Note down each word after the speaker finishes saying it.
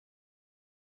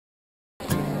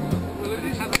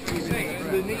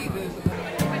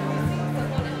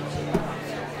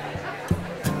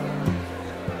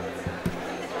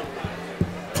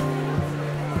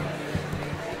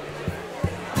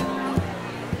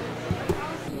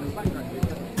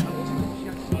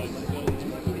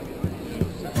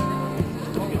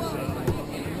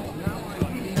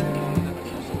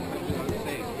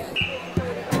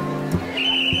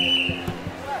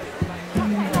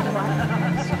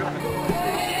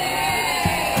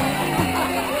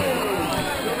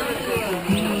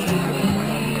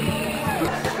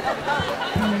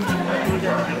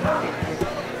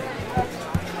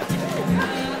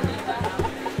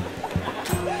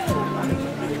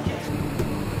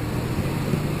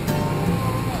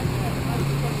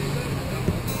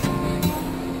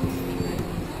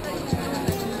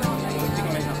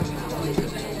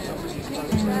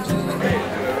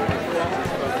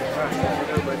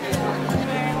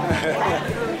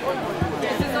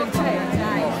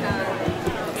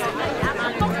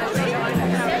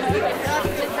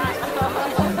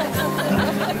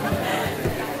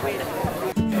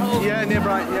Yeah, near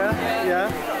Bright, yeah.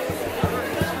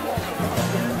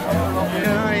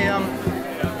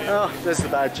 Oh, there's the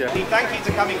badger. Thank you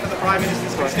for coming to the Prime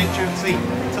Minister's constituency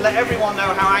to let everyone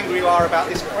know how angry you are about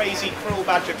this crazy, cruel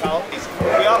badger cull. We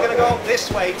are going to go up this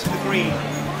way to the green,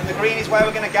 and the green is where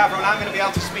we're going to gather, and I'm going to be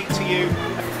able to speak to you.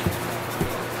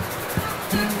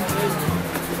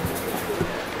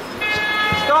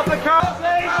 Stop the cull!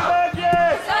 Save the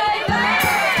badgers! Save the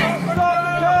badgers! Stop the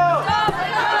cull! Stop the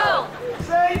cull!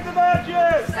 Save the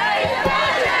badgers! Save the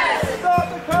badgers! Stop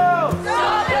the cull!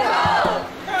 Stop the cull!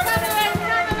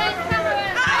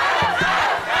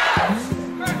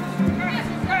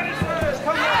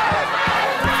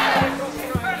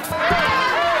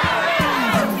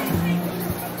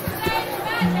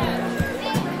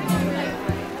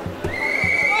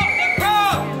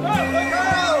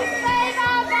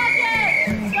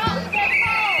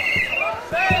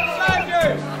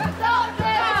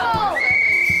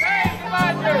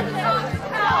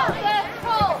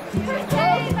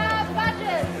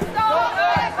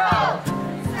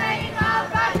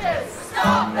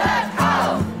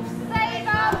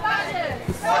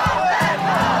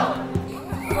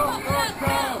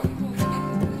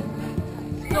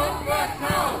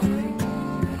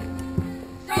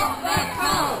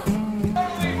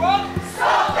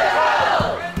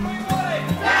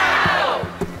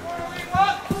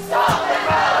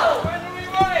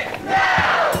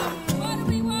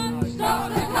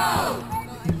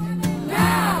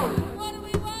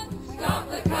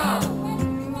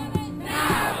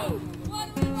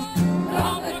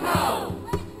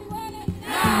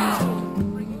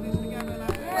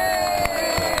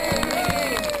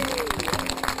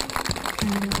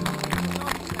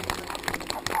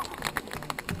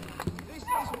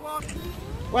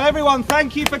 Well, everyone,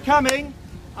 thank you for coming.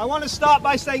 I want to start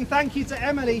by saying thank you to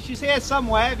Emily. She's here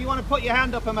somewhere. If you want to put your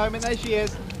hand up a moment, there she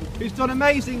is, who's done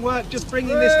amazing work just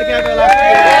bringing this together last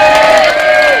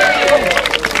year.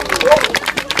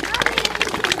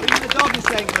 The dog is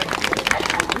saying thank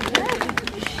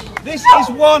you. This is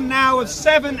one now of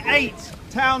 8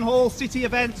 town hall city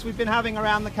events we've been having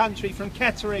around the country, from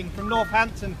Kettering, from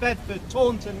Northampton, Bedford,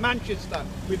 Taunton, Manchester.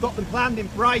 We've got them planned in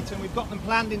Brighton, we've got them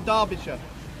planned in Derbyshire.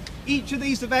 Each of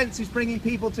these events is bringing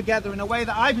people together in a way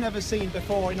that I've never seen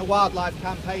before in a wildlife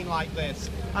campaign like this.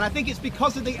 And I think it's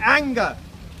because of the anger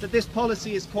that this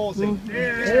policy is causing.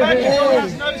 This badger cull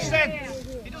has no sense.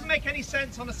 It doesn't make any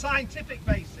sense on a scientific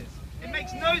basis. It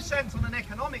makes no sense on an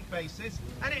economic basis.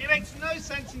 And it makes no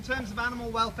sense in terms of animal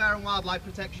welfare and wildlife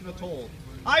protection at all.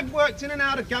 I've worked in and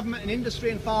out of government and industry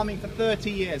and farming for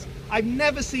 30 years. I've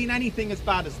never seen anything as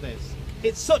bad as this.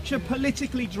 It's such a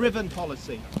politically driven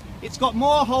policy. It's got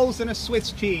more holes than a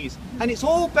Swiss cheese, and it's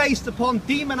all based upon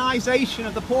demonisation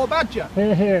of the poor badger.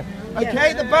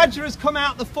 Okay, the badger has come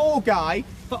out the fall guy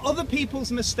for other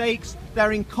people's mistakes,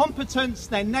 their incompetence,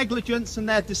 their negligence and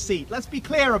their deceit. Let's be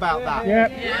clear about that.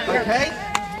 Okay?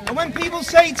 And when people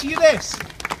say to you this,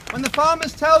 when the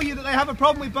farmers tell you that they have a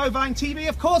problem with bovine TB,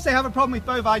 of course they have a problem with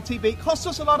bovine TB. It costs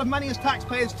us a lot of money as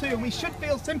taxpayers too, and we should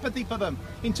feel sympathy for them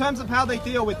in terms of how they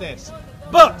deal with this.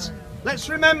 But let's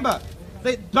remember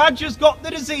that badgers got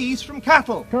the disease from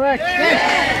cattle. Correct.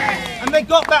 And they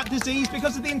got that disease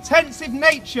because of the intensive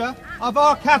nature of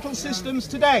our cattle systems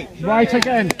today. Right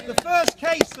again. The first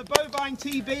case of bovine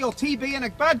TB or TB in a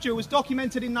badger was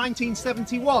documented in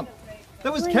 1971.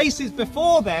 There was cases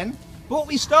before then, but what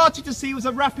we started to see was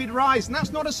a rapid rise, and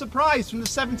that's not a surprise from the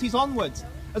 70s onwards,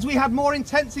 as we had more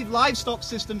intensive livestock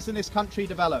systems in this country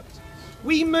developed.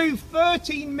 We move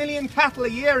 13 million cattle a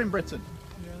year in Britain.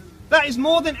 That is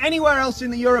more than anywhere else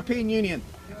in the European Union.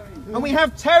 And we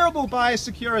have terrible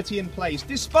biosecurity in place.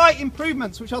 Despite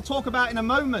improvements, which I'll talk about in a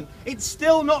moment, it's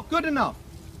still not good enough.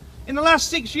 In the last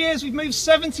 6 years, we've moved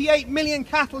 78 million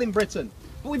cattle in Britain,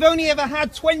 but we've only ever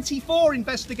had 24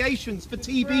 investigations for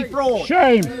TB fraud.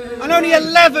 Shame. And only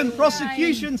 11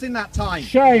 prosecutions in that time.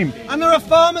 Shame. And there are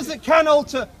farmers that can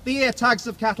alter the ear tags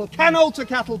of cattle, can alter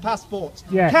cattle passports,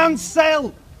 Yes. can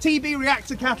sell TB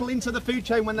reactor cattle into the food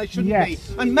chain when they shouldn't Yes. be,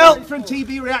 and milk from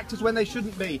TB reactors when they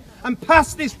shouldn't be, and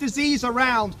pass this disease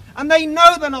around, and they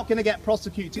know they're not going to get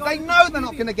prosecuted, they know they're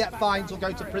not going to get fines or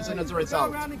go to prison as a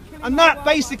result. And that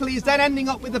basically is then ending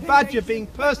up with the badger being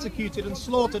persecuted and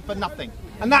slaughtered for nothing.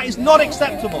 And that is not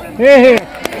acceptable. Hear, hear.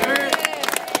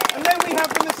 And then we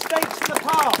have the mistakes in the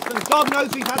past, and God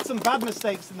knows we've had some bad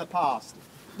mistakes in the past.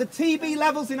 The TB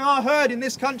levels in our herd in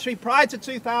this country prior to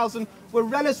 2000 were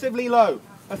relatively low.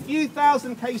 A few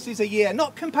thousand cases a year,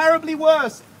 not comparably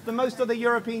worse than most other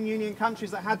European Union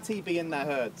countries that had TB in their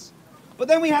herds. But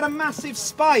then we had a massive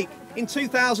spike in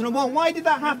 2001. Why did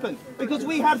that happen? Because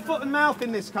we had foot and mouth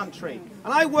in this country.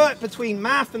 And I worked between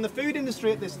MAF and the food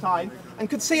industry at this time and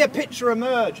could see a picture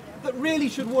emerge that really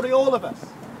should worry all of us.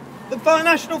 The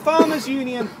National Farmers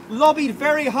Union lobbied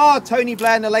very hard, Tony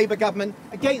Blair and the Labour government,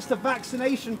 against a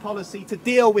vaccination policy to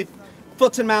deal with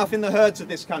foot and mouth in the herds of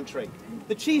this country.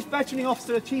 The chief veterinary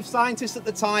officer, the chief scientist at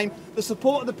the time, the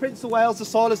support of the Prince of Wales, the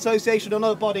Soil Association and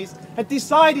other bodies had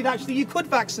decided actually you could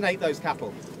vaccinate those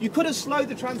cattle. You could have slowed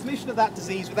the transmission of that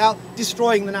disease without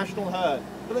destroying the national herd.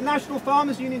 But the National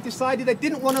Farmers Union decided they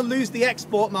didn't want to lose the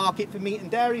export market for meat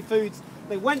and dairy foods.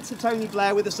 They went to Tony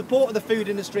Blair with the support of the food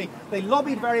industry. They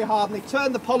lobbied very hard and they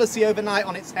turned the policy overnight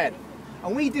on its head.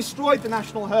 And we destroyed the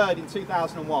national herd in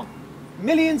 2001.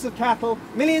 Millions of cattle,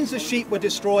 millions of sheep were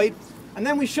destroyed. And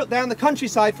then we shut down the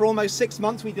countryside for almost 6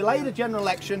 months. We delayed a general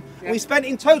election. And we spent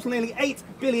in total nearly £8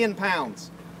 billion. £2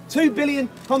 billion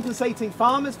compensating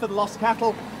farmers for the lost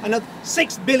cattle, and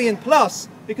 £6 billion plus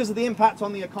because of the impact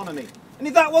on the economy. And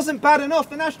if that wasn't bad enough,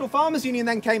 the National Farmers Union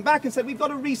then came back and said, we've got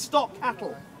to restock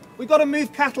cattle. We've got to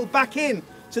move cattle back in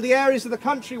to the areas of the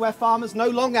country where farmers no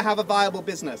longer have a viable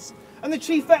business. And the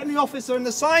chief veterinary officer and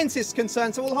the scientists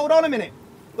concerned said, well, hold on a minute.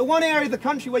 The one area of the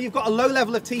country where you've got a low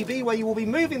level of TB, where you will be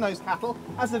moving those cattle,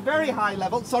 has a very high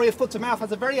level, a foot to mouth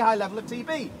has a very high level of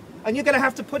TB. And you're going to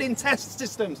have to put in test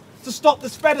systems to stop the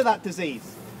spread of that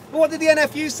disease. But what did the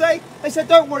NFU say? They said,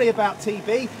 don't worry about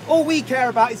TB. All we care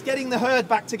about is getting the herd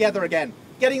back together again,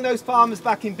 getting those farmers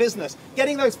back in business,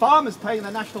 getting those farmers paying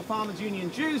the National Farmers Union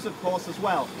dues, of course, as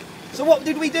well. So what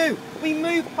did we do? We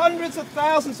moved hundreds of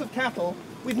thousands of cattle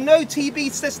with no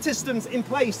TB systems in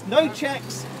place, no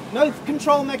checks, no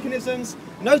control mechanisms,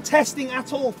 no testing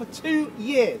at all for 2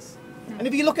 years. And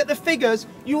if you look at the figures,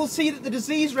 you will see that the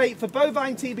disease rate for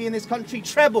bovine TB in this country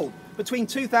trebled between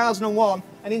 2001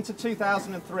 and into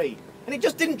 2003. And it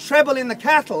just didn't treble in the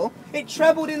cattle, it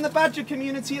trebled in the badger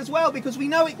community as well, because we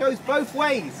know it goes both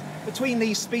ways between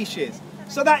these species.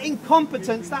 So that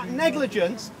incompetence, that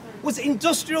negligence, was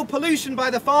industrial pollution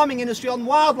by the farming industry on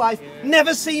wildlife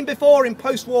never seen before in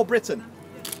post-war Britain.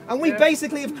 And we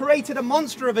basically have created a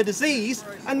monster of a disease,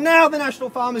 and now the National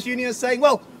Farmers Union is saying,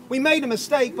 well, we made a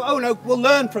mistake, but oh no, we'll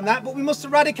learn from that, but we must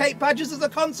eradicate badgers as a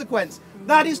consequence.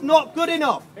 That is not good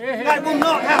enough. That will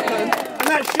not happen, and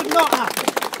that should not happen.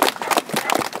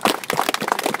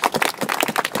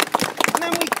 And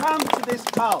then we come to this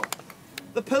cull.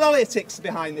 The politics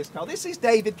behind this cull. This is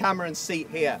David Cameron's seat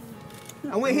here.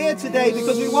 And we're here today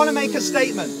because we want to make a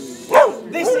statement.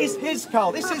 This is his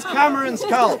cull. This is Cameron's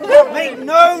cull. Make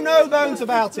no bones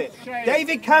about it.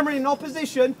 David Cameron, in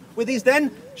opposition with his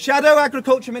then Shadow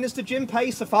Agriculture Minister Jim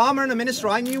Pace, a farmer and a minister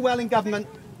I knew well in government,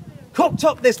 cooked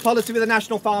up this policy with the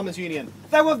National Farmers Union.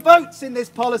 There were votes in this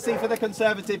policy for the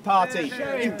Conservative Party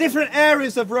in different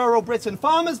areas of rural Britain.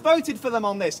 Farmers voted for them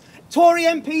on this. Tory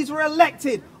MPs were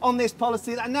elected on this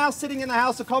policy that are now sitting in the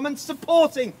House of Commons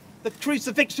supporting the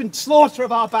crucifixion slaughter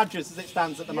of our badgers as it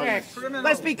stands at the moment. Yes.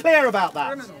 Let's be clear about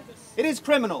that. It is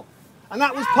criminal. And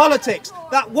that was politics.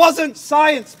 That wasn't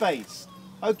science-based.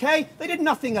 Okay? They did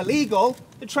nothing illegal.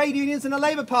 The trade unions and the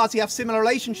Labour Party have similar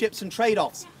relationships and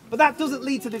trade-offs. But that doesn't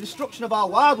lead to the destruction of our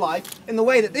wildlife in the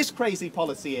way that this crazy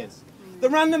policy is. The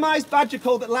randomised badger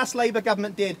cull that last Labour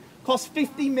government did cost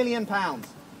 £50 million.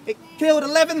 It killed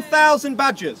 11,000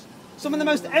 badgers. Some of the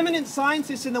most eminent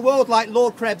scientists in the world, like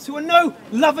Lord Krebs, who are no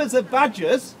lovers of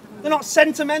badgers, they're not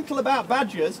sentimental about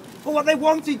badgers, but what they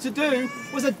wanted to do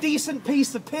was a decent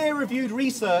piece of peer-reviewed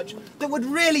research that would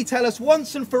really tell us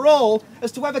once and for all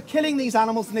as to whether killing these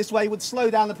animals in this way would slow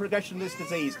down the progression of this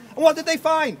disease. And what did they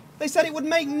find? They said it would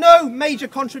make no major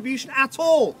contribution at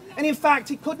all, and in fact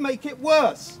it could make it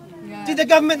worse. Did the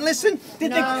government listen?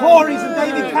 Did the Tories and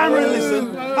David Cameron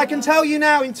listen? I can tell you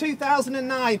now, in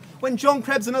 2009, when John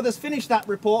Krebs and others finished that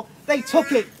report, they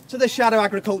took it to the shadow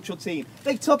agricultural team.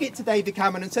 They took it to David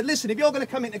Cameron and said, listen, if you're going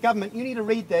to come into government, you need to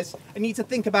read this and you need to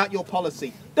think about your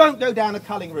policy. Don't go down a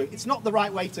culling route. It's not the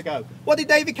right way to go. What did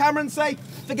David Cameron say?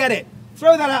 Forget it.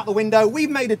 Throw that out the window. We've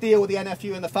made a deal with the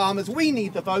NFU and the farmers. We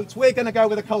need the votes. We're going to go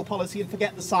with a cull policy and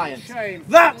forget the science. Shame.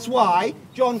 That's why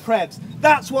John Krebs,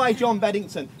 that's why John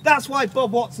Beddington, that's why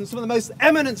Bob Watson, some of the most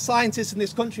eminent scientists in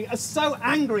this country are so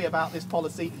angry about this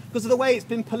policy because of the way it's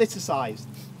been politicised.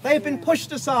 They have been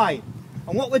pushed aside.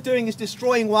 And what we're doing is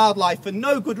destroying wildlife for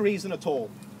no good reason at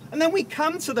all. And then we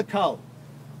come to the cull.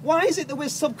 Why is it that we're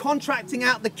subcontracting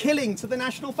out the killing to the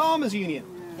National Farmers Union?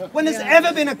 When there's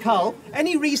ever been a cull,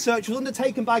 any research was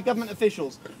undertaken by government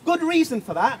officials. Good reason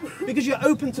for that, because you're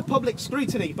open to public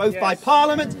scrutiny, both by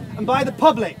Parliament and by the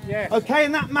public. Okay,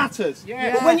 and that matters.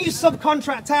 But when you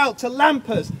subcontract out to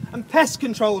lampers and pest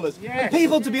controllers, and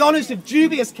people, to be honest, of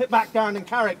dubious background and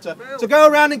character, to go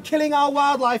around and killing our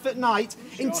wildlife at night,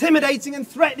 intimidating and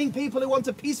threatening people who want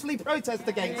to peacefully protest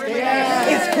against it,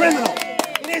 it's criminal.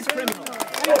 It is criminal.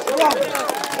 And it's wrong.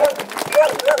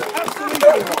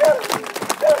 Absolutely wrong.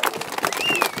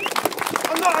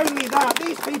 And not only that,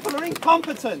 these people are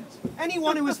incompetent.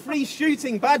 Anyone who was free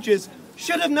shooting badgers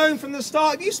should have known from the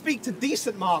start. If you speak to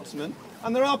decent marksmen,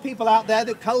 and there are people out there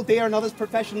that cull deer and others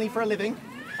professionally for a living,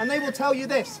 and they will tell you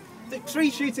this, that free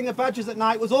shooting of badgers at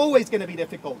night was always going to be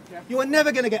difficult. You were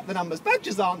never going to get the numbers.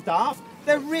 Badgers aren't daft.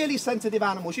 They're really sensitive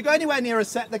animals. You go anywhere near a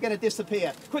set, they're going to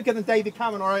disappear quicker than David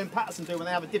Cameron or Owen Paterson do when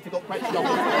they have a difficult question on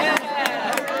them.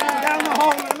 Down the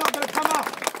hole, they're not going to come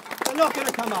up. They're not going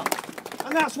to come up.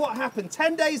 And that's what happened.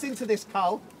 10 days into this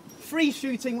cull, free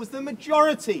shooting was the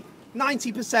majority,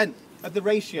 90% of the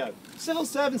ratio. Civil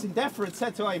servants in DEFRA had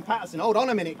said to Owen Paterson, hold on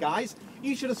a minute, guys,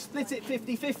 you should have split it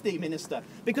 50-50, Minister,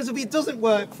 because if it doesn't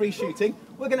work, free shooting,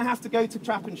 we're going to have to go to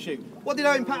trap and shoot. What did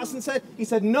Owen Paterson say? He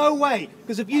said, no way,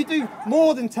 because if you do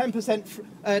more than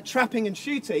 10% trapping and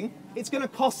shooting, it's going to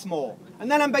cost more. And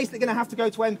then I'm basically going to have to go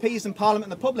to MPs and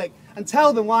Parliament and the public and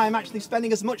tell them why I'm actually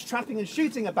spending as much trapping and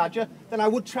shooting a badger than I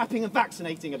would trapping and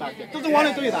vaccinating a badger. Doesn't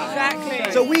want to do that.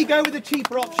 Exactly. So we go with the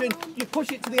cheaper option, you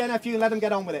push it to the NFU and let them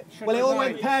get on with it. Well, it all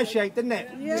went pear-shaped, didn't it?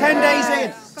 10 days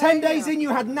in. 10 days in, you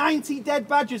had 90 dead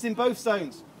badgers in both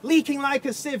zones. Leaking like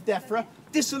a sieve, DEFRA.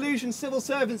 Disillusioned civil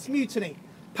servants, mutiny.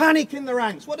 Panic in the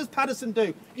ranks. What does Paterson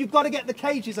do? You've got to get the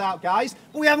cages out, guys,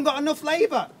 but we haven't got enough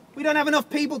labour. We don't have enough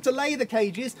people to lay the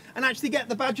cages and actually get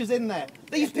the badgers in there.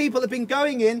 These people have been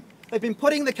going in, they've been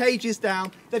putting the cages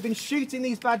down, they've been shooting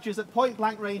these badgers at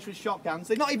point-blank range with shotguns.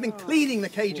 They've not even been cleaning the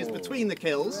cages between the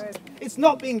kills. It's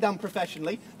not being done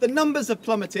professionally. The numbers have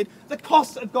plummeted. The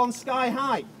costs have gone sky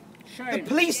high. The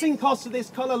policing cost of this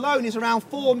cull alone is around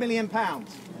 £4 million.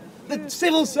 The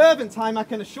civil servant time, I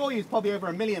can assure you, is probably over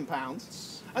 £1 million.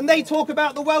 And they talk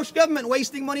about the Welsh Government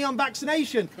wasting money on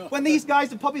vaccination, when these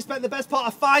guys have probably spent the best part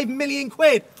of £5 million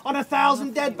on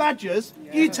 1,000 dead badgers.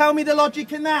 You tell me the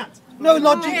logic in that. No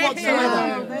logic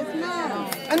whatsoever.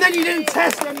 And then you didn't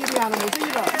test any of the animals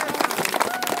either.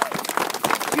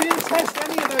 You didn't test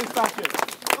any of those badgers.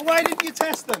 And why didn't you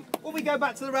test them? Well, we go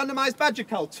back to the randomised badger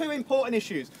cull. Two important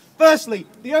issues. Firstly,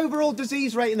 the overall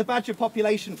disease rate in the badger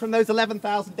population from those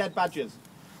 11,000 dead badgers.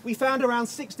 We found around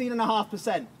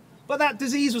 16.5%. But that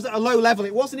disease was at a low level.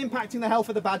 It wasn't impacting the health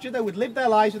of the badger. They would live their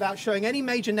lives without showing any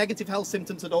major negative health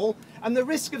symptoms at all. And the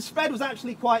risk of spread was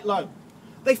actually quite low.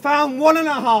 They found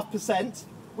 1.5%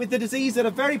 with the disease at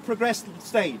a very progressed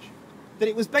stage. That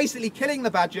it was basically killing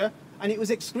the badger and it was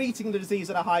excreting the disease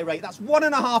at a high rate. That's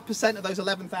 1.5% of those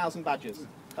 11,000 badgers.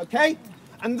 Okay?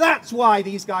 And that's why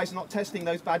these guys are not testing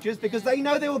those badgers, because they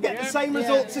know they will get the same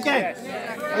results again.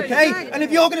 Okay? And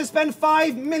if you're going to spend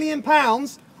 £5 million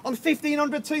on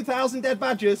 1,500, 2,000 dead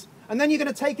badgers, and then you're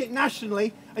going to take it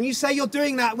nationally, and you say you're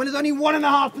doing that when there's only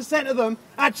 1.5% of them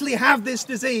actually have this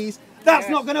disease, that's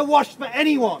not going to wash for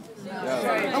anyone.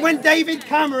 And when David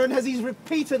Cameron, as he's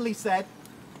repeatedly said,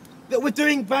 that we're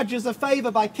doing badgers a favour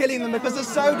by killing them because they're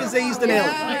so diseased and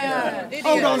ill.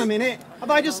 Hold on a minute, have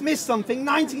I just missed something?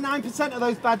 99% of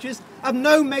those badgers have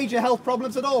no major health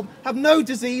problems at all, have no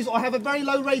disease or have a very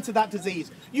low rate of that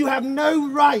disease. You have no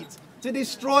right to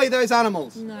destroy those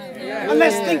animals. And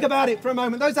let's think about it for a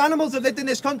moment. Those animals have lived in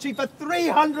this country for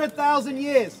 300,000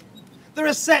 years. There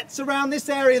are sets around this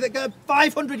area that go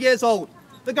 500 years old,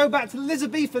 that go back to the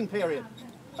Elizabethan period.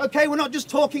 Okay, we're not just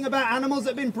talking about animals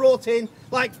that have been brought in,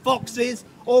 like foxes,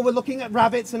 or we're looking at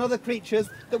rabbits and other creatures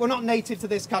that were not native to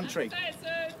this country.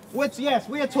 Yes,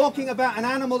 we are talking about an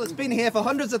animal that's been here for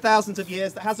hundreds of thousands of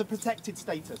years that has a protected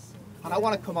status. And I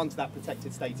want to come on to that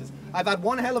protected status. I've had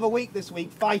one hell of a week this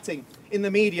week fighting in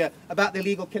the media about the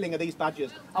illegal killing of these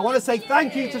badgers. I want to say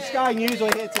thank you to Sky News who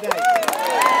are here today. I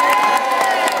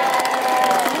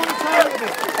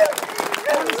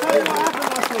want to tell you what happened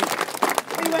last week.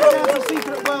 We went down to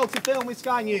Secret World to film with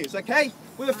Sky News, okay?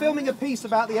 We were filming a piece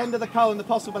about the end of the cull and the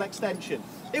possible extension.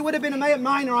 It would have been a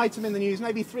minor item in the news,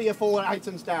 maybe 3 or 4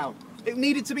 items down. It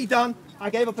needed to be done.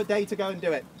 I gave up a day to go and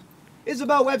do it.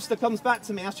 Isabel Webster comes back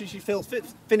to me after she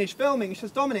finished filming. She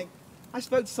says, Dominic, I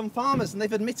spoke to some farmers and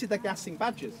they've admitted they're gassing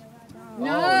badgers.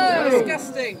 No,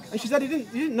 disgusting. And she said, you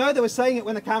didn't know they were saying it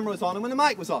when the camera was on and when the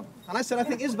mic was on. And I said, I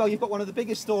think, Isabel, you've got one of the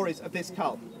biggest stories of this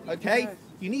cull, okay?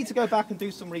 You need to go back and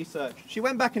do some research. She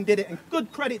went back and did it, and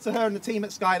good credit to her and the team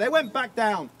at Sky. They went back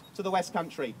down to the West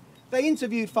Country. They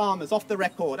interviewed farmers off the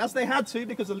record, as they had to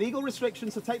because of legal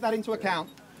restrictions to take that into account.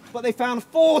 But they found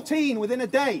 14 within a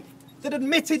day that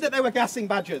admitted that they were gassing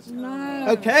badgers. No.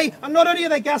 Okay? And not only are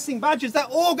they gassing badgers, they're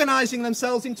organising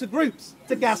themselves into groups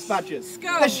to gas badgers.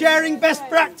 They're sharing best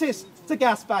practice to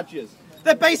gas badgers.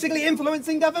 They're basically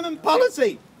influencing government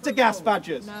policy to gas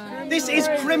badgers. No. This is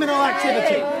criminal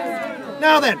activity.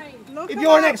 Now then, if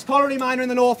you're an ex-colony miner in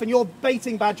the north and you're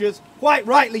baiting badgers, quite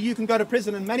rightly you can go to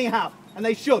prison, and many have, and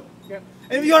they should. Yep.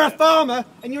 And if you're a farmer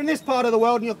and you're in this part of the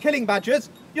world and you're killing badgers,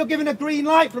 you're given a green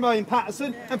light from Owen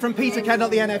Paterson and from Peter Kendall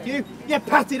at the NFU. You're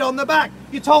patted on the back.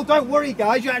 You're told, don't worry,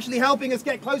 guys, you're actually helping us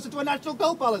get closer to a national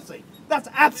cull policy. That's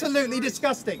absolutely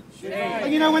disgusting.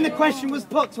 And you know, when the question was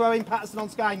put to Owen Paterson on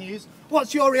Sky News,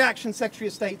 what's your reaction, Secretary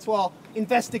of State, to our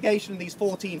investigation of these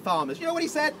 14 farmers? You know what he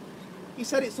said? He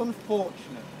said it's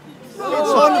unfortunate. It's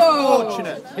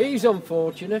unfortunate. He's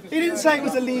unfortunate. He didn't say it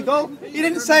was illegal. He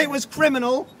didn't say it was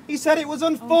criminal. He said it was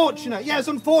unfortunate. Yeah, it's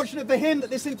unfortunate for him that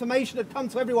this information had come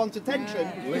to everyone's attention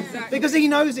because he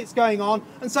knows it's going on,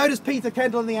 and so does Peter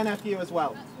Kendall and the NFU as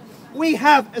well. We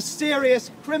have a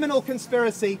serious criminal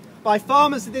conspiracy by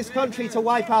farmers in this country to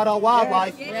wipe out our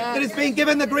wildlife that is being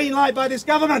given the green light by this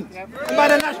government and by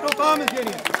the National Farmers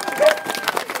Union.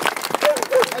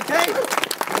 Okay?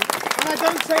 And I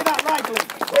don't say that lightly.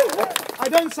 I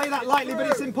don't say that lightly, but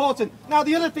it's important. Now,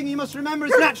 the other thing you must remember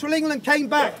is Natural England came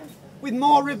back with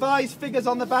more revised figures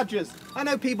on the badgers. I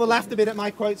know people laughed a bit at my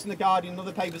quotes in The Guardian and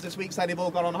other papers this week saying they've all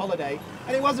gone on holiday,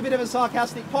 and it was a bit of a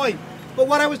sarcastic point. But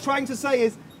what I was trying to say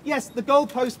is, yes, the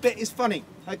goalpost bit is funny,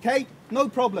 okay? No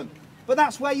problem. But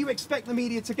that's where you expect the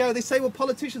media to go. They say, well,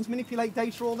 politicians manipulate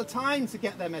data all the time to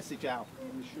get their message out.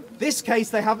 This case,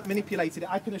 they haven't manipulated it.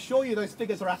 I can assure you those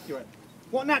figures are accurate.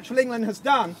 What Natural England has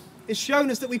done is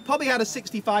shown us that we've probably had a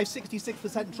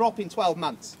 65–66% drop in 12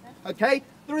 months. Okay?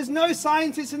 There is no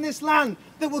scientist in this land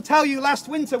that will tell you last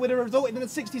winter would have resulted in a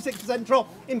 66% drop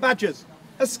in badgers.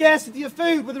 A scarcity of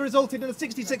food would have resulted in a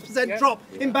 66% drop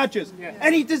in badgers.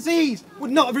 Any disease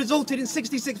would not have resulted in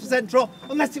 66% drop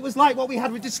unless it was like what we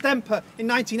had with distemper in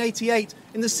 1988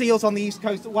 in the seals on the East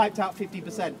Coast that wiped out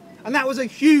 50%. And that was a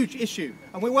huge issue,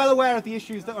 and we're well aware of the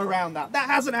issues that are around that. That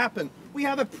hasn't happened. We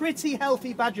have a pretty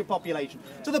healthy badger population,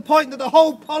 to the point that the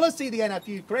whole policy the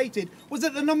NFU created was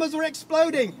that the numbers were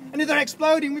exploding, and if they're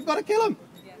exploding, we've got to kill them.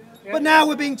 But now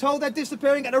we're being told they're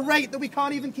disappearing at a rate that we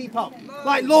can't even keep up.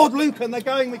 Like Lord Lucan, they're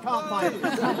going, we can't find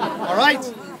them. All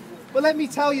right? But let me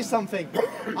tell you something.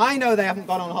 I know they haven't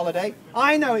gone on holiday.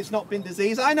 I know it's not been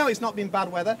disease. I know it's not been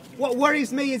bad weather. What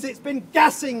worries me is it's been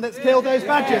gassing that's killed those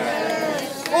badgers.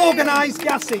 Organised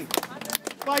gassing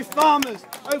by farmers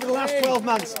over the last 12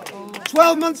 months.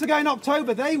 12 months ago in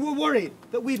October, they were worried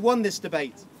that we'd won this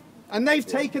debate. And they've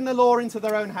taken the law into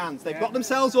their own hands. They've got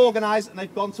themselves organised and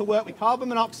they've gone to work with carbon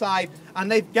monoxide and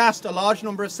they've gassed a large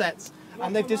number of sets.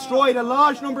 And they've destroyed a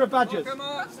large number of badgers.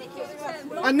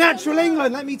 And Natural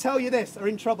England, let me tell you this, are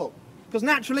in trouble. Because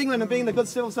Natural England, and being the good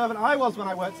civil servant I was when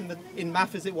I worked in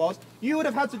MAF as it was, you would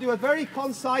have had to do a very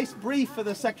concise brief for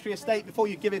the Secretary of State before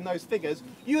you give him those figures.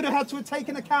 You would have had to have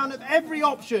taken account of every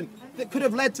option that could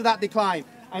have led to that decline.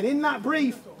 And in that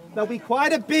brief, there'll be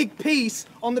quite a big piece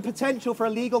on the potential for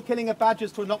illegal killing of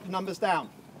badgers to knock the numbers down.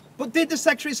 But did the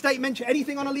Secretary of State mention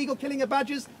anything on illegal killing of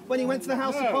badgers when he went to the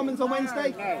House of Commons on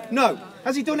Wednesday? No.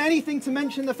 Has he done anything to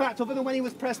mention the fact, other than when he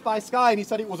was pressed by Sky and he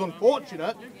said it was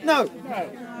unfortunate? No.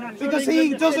 Because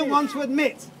he doesn't want to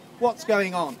admit what's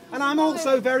going on. And I'm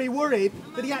also very worried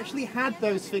that he actually had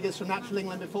those figures from Natural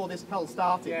England before this cull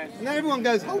started. And then everyone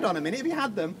goes, hold on a minute, if he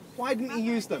had them, why didn't he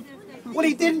use them? Well,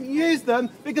 he didn't use them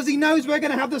because he knows we're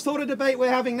going to have the sort of debate we're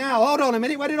having now. Hold on a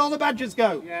minute, where did all the badgers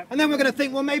go? And then we're going to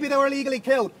think, well, maybe they were illegally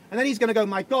killed. And then he's going to go,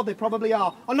 my God, they probably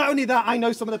are. And not only that, I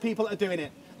know some of the people that are doing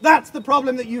it. That's the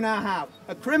problem that you now have.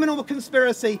 A criminal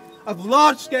conspiracy of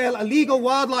large-scale illegal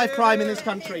wildlife crime in this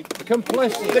country.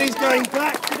 Complicit. That is going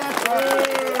back to DEFRA.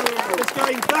 It's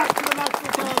going back to the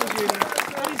National Farmers Union,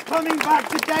 and it's coming back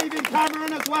to David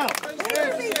Cameron as well,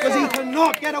 because he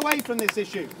cannot get away from this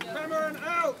issue.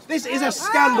 This is a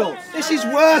scandal. This is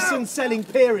worse than selling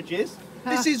peerages.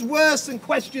 This is worse than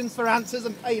questions for answers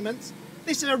and payments.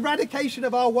 This is eradication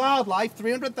of our wildlife,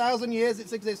 300,000 years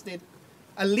it's existed,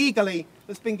 illegally,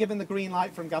 that's been given the green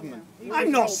light from government.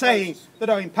 I'm not saying that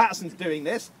Owen Paterson's doing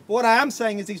this, but what I am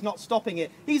saying is he's not stopping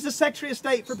it. He's the Secretary of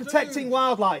State for protecting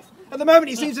wildlife. At the moment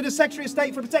he seems to be the Secretary of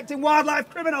State for protecting wildlife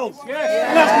criminals. And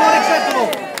that's not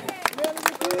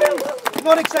acceptable.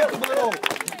 Not acceptable at all.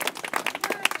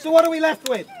 So what are we left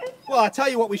with? Well, I tell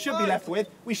you what we should be left with.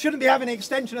 We shouldn't be having an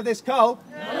extension of this cull.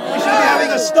 We shouldn't be having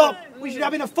a stop. We should be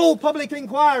having a full public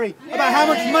inquiry about how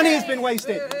much money has been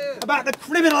wasted, about the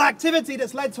criminal activity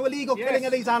that's led to illegal killing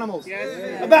of these animals,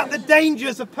 about the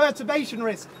dangers of perturbation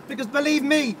risk. Because believe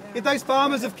me, if those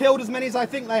farmers have killed as many as I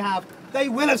think they have, they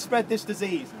will have spread this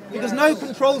disease. Because no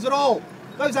controls at all.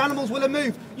 Those animals will have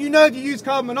moved. You know, if you use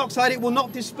carbon monoxide, it will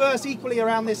not disperse equally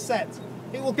around this set.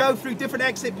 It will go through different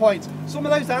exit points. Some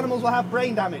of those animals will have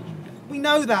brain damage. We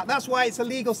know that. That's why it's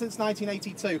illegal since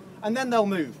 1982. And then they'll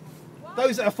move.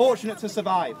 Those that are fortunate to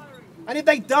survive. And if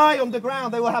they die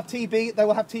underground, they will have TB. They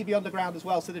will have TB underground as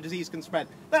well, so the disease can spread.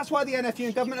 That's why the NFU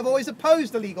and government have always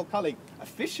opposed illegal culling,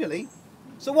 officially.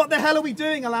 So what the hell are we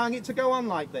doing allowing it to go on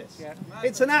like this?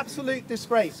 It's an absolute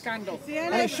disgrace. Scandal.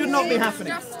 And it should not be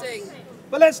happening.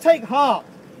 But let's take heart,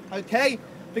 okay?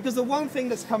 Because the one thing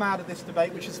that's come out of this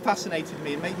debate, which has fascinated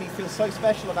me and made me feel so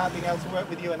special about being able to work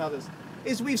with you and others,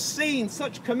 is we've seen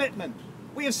such commitment.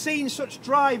 We have seen such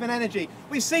drive and energy.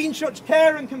 We've seen such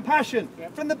care and compassion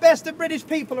from the best of British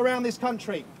people around this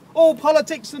country. All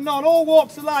politics and none, all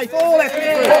walks of life, all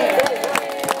ethnic groups.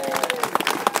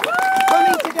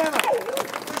 Coming together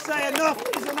to say enough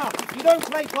is enough. You don't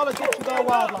play politics with our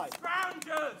wildlife.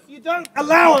 You don't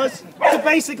allow us to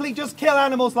basically just kill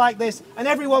animals like this and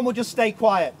everyone will just stay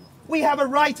quiet. We have a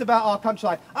right about our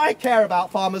countryside. I care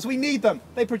about farmers. We need them.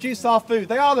 They produce our food.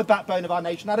 They are the backbone of our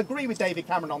nation. I'd agree with David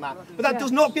Cameron on that. But that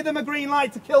does not give them a green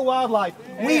light to kill wildlife.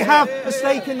 We have a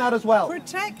stake in that as well.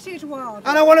 Protected wildlife.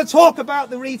 And I want to talk about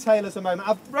the retailers a moment.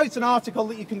 I've wrote an article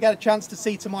that you can get a chance to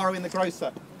see tomorrow in The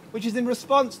Grocer, which is in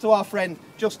response to our friend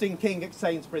Justin King at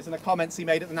Sainsbury's and the comments he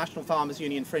made at the National Farmers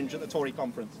Union Fringe at the Tory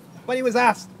conference, when he was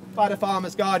asked by the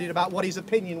Farmers Guardian about what his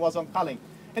opinion was on culling.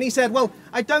 And he said, well,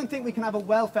 I don't think we can have a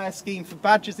welfare scheme for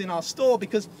badgers in our store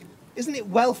because isn't it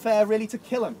welfare really to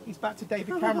kill them? He's back to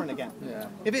David Cameron again.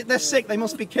 If they're sick, they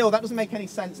must be killed. That doesn't make any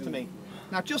sense to me.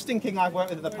 Now, Justin King I've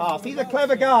worked with in the past. He's a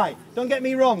clever guy. Don't get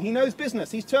me wrong. He knows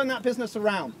business. He's turned that business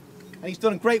around. And he's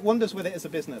done great wonders with it as a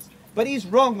business. But he's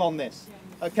wrong on this.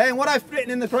 Okay, and what I've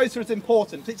written in The Grocer is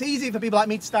important. It's easy for people like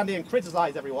me to stand here and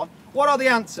criticise everyone. What are the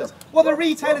answers? Well, the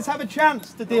retailers have a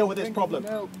chance to deal with this problem.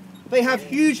 They have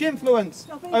huge influence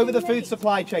over the food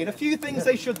supply chain. A few things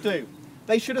they should do.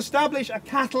 They should establish a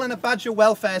cattle and a badger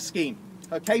welfare scheme,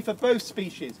 okay, for both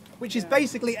species, which is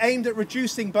basically aimed at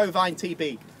reducing bovine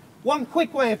TB. One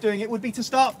quick way of doing it would be to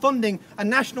start funding a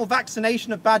national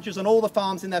vaccination of badgers on all the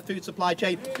farms in their food supply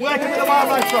chain, working with the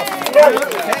Wildlife Trust.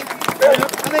 Okay?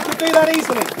 And they could do that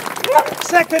easily.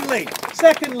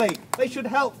 Secondly, they should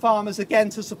help farmers again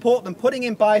to support them, putting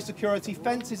in biosecurity,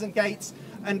 fences and gates,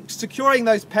 and securing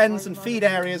those pens and feed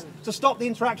areas to stop the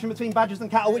interaction between badgers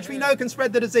and cattle, which we know can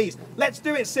spread the disease. Let's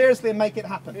do it seriously and make it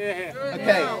happen.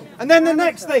 Okay. And then the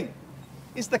next thing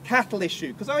is the cattle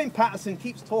issue, because Owen Paterson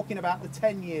keeps talking about the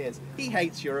 10 years. He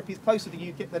hates Europe. He's closer to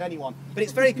UKIP than anyone. But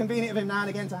it's very convenient of him now and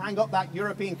again to hang up that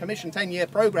European Commission 10-year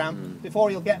programme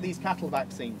before he'll get these cattle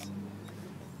vaccines.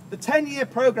 The 10-year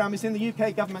programme is in the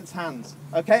UK government's hands,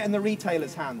 okay, and the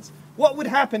retailers' hands. What would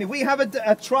happen if we have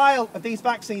a trial of these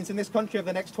vaccines in this country over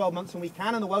the next 12 months, and we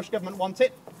can, and the Welsh Government want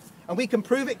it, and we can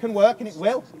prove it can work, and it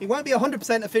will. It won't be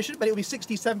 100% efficient, but it will be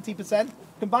 60, 70%.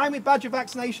 Combined with badger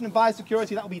vaccination and biosecurity,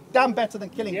 that will be damn better than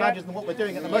killing badgers than what we're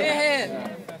doing at the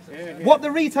moment. What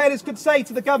the retailers could say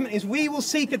to the government is, we will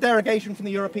seek a derogation from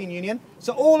the European Union,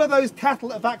 so all of those cattle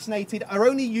that are vaccinated are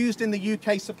only used in the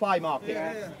UK supply market.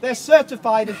 They're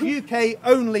certified as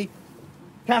UK-only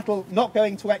cattle, not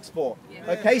going to export.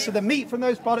 Okay, so the meat from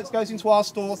those products goes into our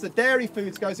stores, the dairy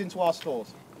foods goes into our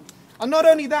stores. And not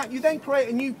only that, you then create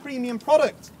a new premium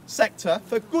product sector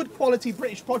for good quality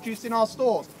British produce in our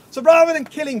stores. So rather than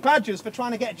killing badgers for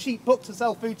trying to get a cheap book to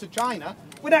sell food to China,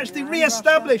 we'd actually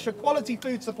re-establish a quality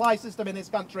food supply system in this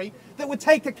country that would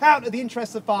take account of the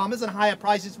interests of farmers and higher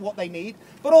prices for what they need,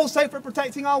 but also for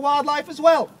protecting our wildlife as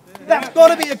well. That's got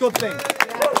to be a good thing.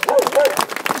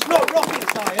 It's not rocket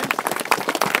science.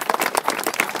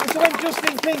 So when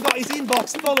Justin King got his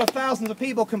inbox full of thousands of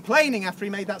people complaining after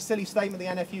he made that silly statement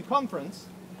at the NFU conference,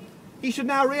 he should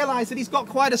now realise that he's got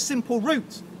quite a simple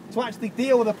route to actually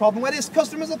deal with the problem, where his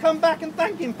customers will come back and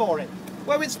thank him for it,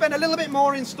 where we'd spend a little bit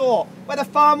more in store, where the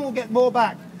farmer will get more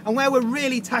back, and where we're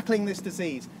really tackling this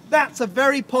disease. That's a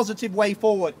very positive way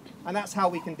forward, and that's how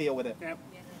we can deal with it. Yep.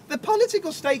 The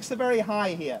political stakes are very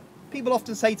high here. People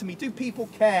often say to me, do people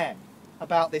care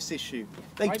about this issue?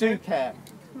 They do care.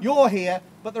 You're here,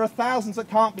 but there are thousands that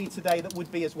can't be today that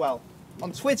would be as well.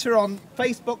 On Twitter, on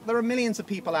Facebook, there are millions of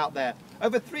people out there.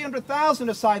 Over 300,000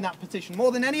 have signed that petition,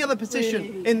 more than any other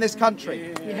petition in this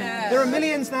country. Yeah. There are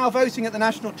millions now voting at the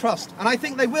National Trust, and I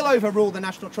think they will overrule the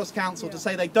National Trust Council to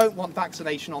say they don't want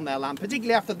vaccination on their land,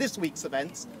 particularly after this week's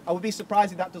events. I would be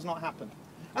surprised if that does not happen.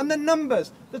 And the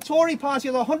numbers, the Tory party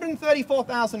has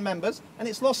 134,000 members, and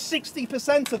it's lost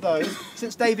 60% of those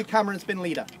since David Cameron's been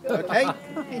leader, okay?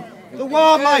 The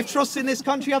wildlife trusts in this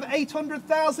country have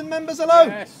 800,000 members alone.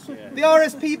 Yes. The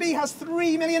RSPB has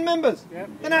 3 million members.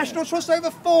 The National Trust over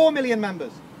 4 million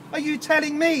members. Are you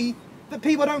telling me that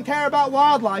people don't care about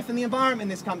wildlife and the environment in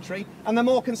this country, and they're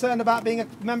more concerned about being a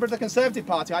member of the Conservative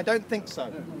Party? I don't think so.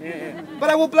 But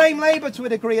I will blame Labour to a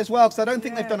degree as well, because I don't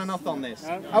think they've done enough on this.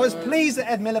 I was pleased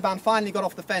that Ed Miliband finally got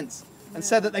off the fence and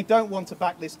said that they don't want to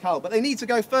back this cull, but they need to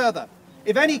go further.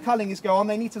 If any culling is going on,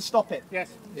 they need to stop it. Yes.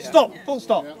 Stop, full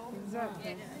stop.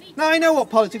 Now, I know what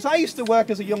politics. I used to work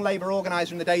as a young Labour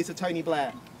organiser in the days of Tony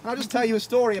Blair, and I'll just tell you a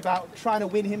story about trying to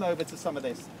win him over to some of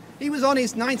this. He was on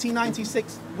his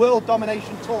 1996 world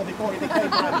domination tour before he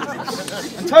became Prime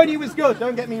Minister. And Tony was good,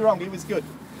 don't get me wrong, he was good.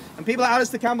 And people like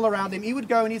Alistair Campbell around him, he would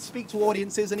go and he'd speak to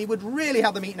audiences and he would really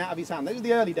have them eaten out of his hand. Those were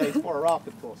the early days before Iraq,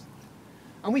 of course.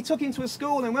 And we took him to a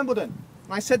school in Wimbledon.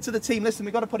 And I said to the team, listen,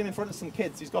 we've got to put him in front of some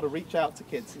kids. He's got to reach out to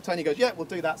kids. And Tony goes, yeah, we'll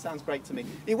do that, sounds great to me.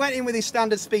 He went in with his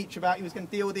standard speech about he was going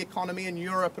to deal with the economy and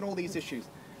Europe and all these issues.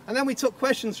 And then we took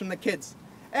questions from the kids.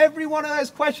 Every one of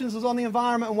those questions was on the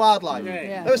environment and wildlife.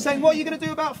 Yeah. They were saying, what are you going to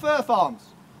do about fur farms?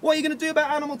 What are you going to do about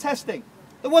animal testing?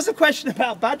 There was a question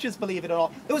about badgers, believe it or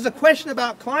not. There was a question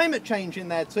about climate change in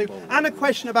there too, and a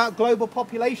question about global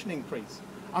population increase.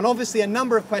 And obviously a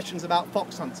number of questions about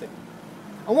fox hunting.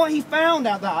 And what he found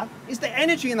out that is the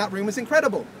energy in that room was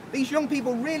incredible. These young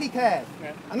people really cared.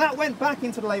 Yeah. And that went back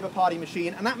into the Labour Party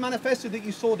machine, and that manifesto that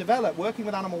you saw develop, working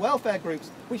with animal welfare groups,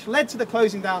 which led to the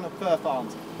closing down of fur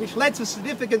farms, which led to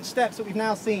significant steps that we've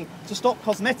now seen to stop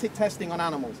cosmetic testing on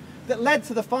animals, that led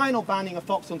to the final banning of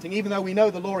fox hunting, even though we know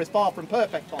the law is far from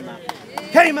perfect on that,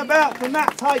 came about from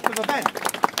that type of event,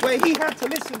 where he had to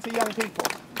listen to young people.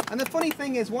 And the funny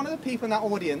thing is, one of the people in that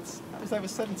audience, that was over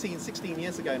 17, 16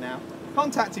 years ago now,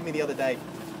 contacted me the other day.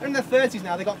 They're in their 30s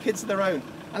now, they've got kids of their own,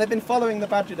 and they've been following the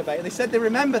badger debate. And they said they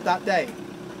remembered that day.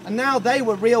 And now they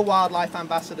were real wildlife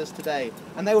ambassadors today,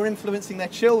 and they were influencing their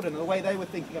children and the way they were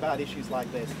thinking about issues like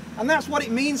this. And that's what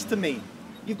it means to me.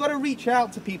 You've got to reach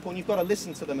out to people and you've got to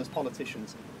listen to them as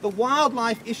politicians. The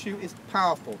wildlife issue is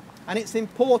powerful, and it's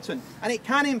important, and it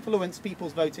can influence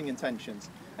people's voting intentions.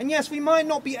 And yes, we might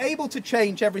not be able to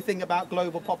change everything about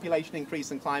global population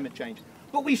increase and climate change,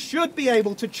 but we should be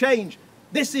able to change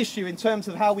this issue in terms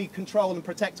of how we control and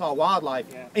protect our wildlife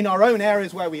in our own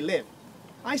areas where we live.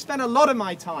 I spend a lot of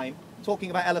my time talking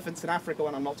about elephants in Africa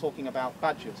when I'm not talking about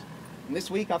badgers. And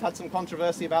this week I've had some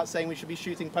controversy about saying we should be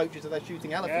shooting poachers if they're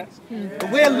shooting elephants.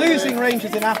 But we're losing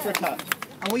ranges in Africa,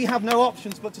 and we have no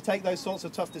options but to take those sorts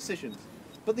of tough decisions.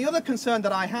 But the other concern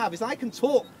that I have is I can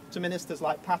talk to ministers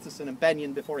like Paterson and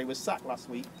Bennion before he was sacked last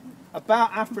week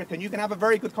about Africa, and you can have a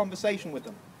very good conversation with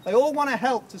them. They all want to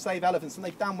help to save elephants, and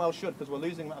they damn well should, because we're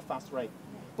losing them at a fast rate.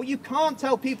 But you can't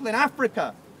tell people in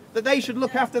Africa that they should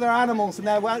look after their animals and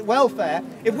their welfare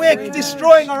if we're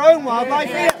destroying our own wildlife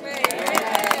here.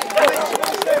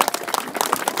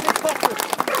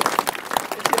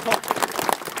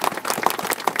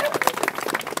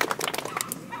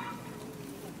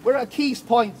 We're at a key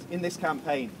point in this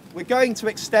campaign. We're going to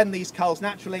extend these culls.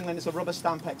 Natural England is a rubber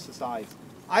stamp exercise.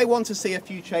 I want to see a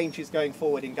few changes going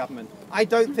forward in government. I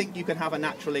don't think you can have a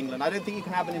Natural England. I don't think you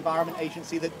can have an environment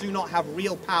agency that do not have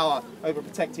real power over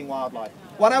protecting wildlife.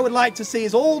 What I would like to see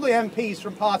is all the MPs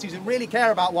from parties who really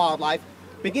care about wildlife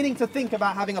beginning to think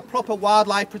about having a proper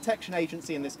wildlife protection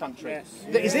agency in this country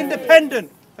that is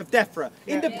independent of DEFRA,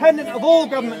 independent of all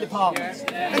government departments.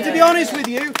 And to be honest with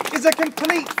you, is a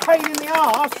complete pain in the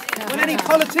arse when any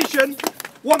politician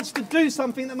wants to do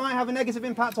something that might have a negative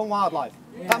impact on wildlife.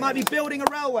 That might be building a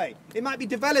railway, it might be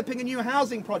developing a new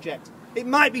housing project, it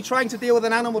might be trying to deal with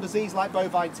an animal disease like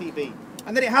bovine TB.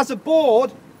 And then it has a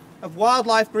board of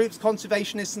wildlife groups,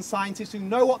 conservationists and scientists who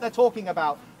know what they're talking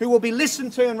about, who will be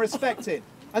listened to and respected,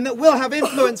 and that will have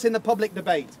influence in the public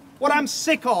debate. What I'm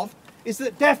sick of is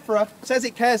that DEFRA says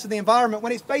it cares for the environment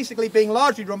when it's basically being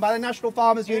largely run by the National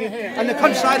Farmers Union and the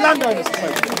Countryside Landowners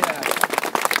Association.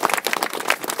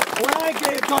 When I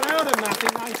got out of MAP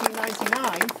in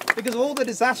 1999, because of all the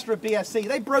disaster of BSC,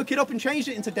 they broke it up and changed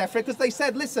it into DEFRA because they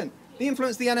said, listen, the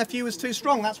influence of the NFU was too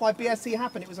strong. That's why BSC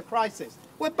happened. It was a crisis.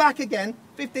 We're back again,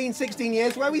 15, 16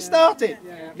 years where we started.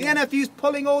 The NFU's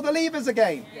pulling all the levers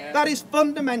again. That is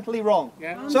fundamentally wrong.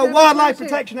 So a wildlife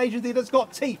protection agency that's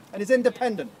got teeth and is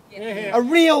independent. A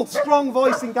real strong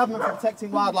voice in government for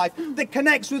protecting wildlife that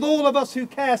connects with all of us who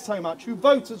care so much, who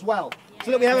vote as well,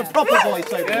 so that we have a proper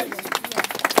voice over this.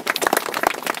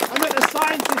 And that the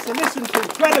scientists are listened to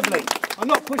credibly and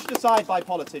not pushed aside by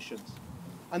politicians.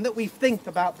 And that we think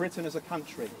about Britain as a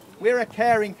country. We're a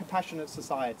caring, compassionate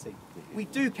society. We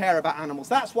do care about animals.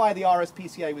 That's why the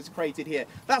RSPCA was created here.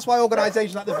 That's why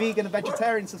organisations like the Vegan and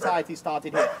Vegetarian Society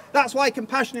started here. That's why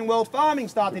Compassion in World Farming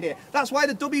started here. That's why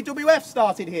the WWF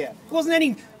started here. It wasn't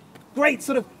any great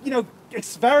sort of,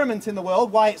 experiment in the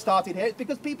world why it started here. It's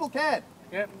because people cared.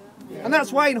 And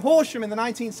that's why in Horsham in the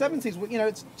 1970s,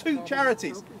 it's two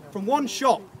charities from one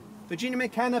shop. Virginia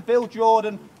McKenna, Bill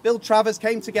Jordan, Bill Travers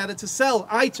came together to sell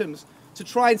items to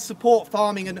try and support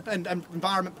farming and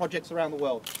environment projects around the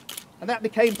world. And that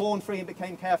became Born Free and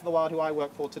became Care for the Wild, who I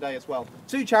work for today as well.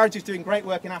 Two charities doing great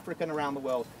work in Africa and around the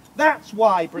world. That's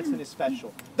why Britain is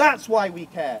special. That's why we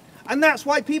care. And that's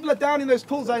why people are down in those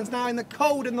cull zones now in the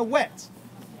cold and the wet.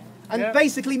 And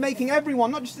basically making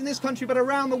everyone, not just in this country, but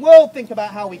around the world, think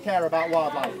about how we care about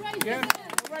wildlife. And they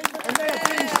are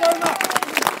doing so much.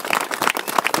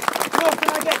 Can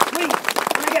I get tweets?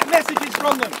 Can I get messages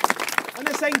from them? And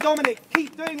they're saying, Dominic,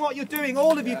 keep doing what you're doing.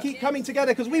 All of you keep coming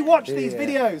together because we watch these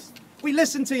videos. We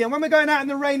listen to you. And when we're going out in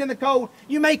the rain and the cold,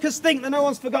 you make us think that no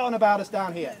one's forgotten about us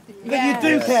down here. That you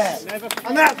do care.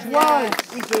 And that's why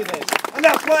we do this. And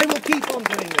that's why we'll keep on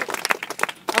doing this.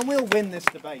 And we'll win this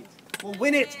debate. We'll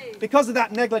win it because of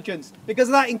that negligence, because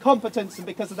of that incompetence, and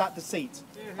because of that deceit.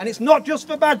 And it's not just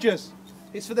for badgers.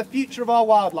 It's for the future of our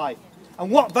wildlife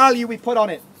and what value we put on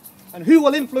it. And who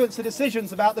will influence the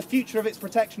decisions about the future of its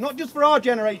protection, not just for our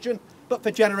generation, but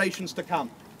for generations to come.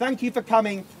 Thank you for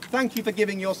coming. Thank you for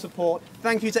giving your support.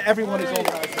 Thank you to everyone who's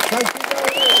organised it. Thank you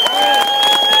very much.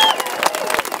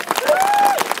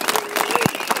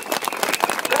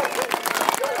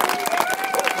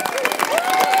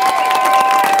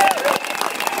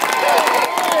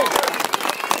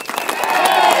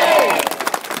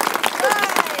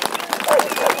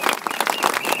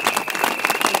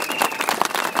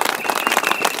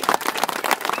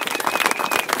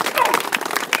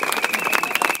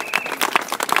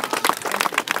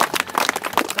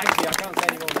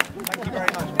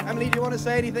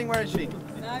 Say anything? Where is she?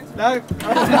 No?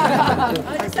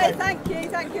 I just say thank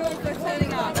you all for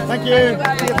turning up. Thank you.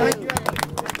 Thank you.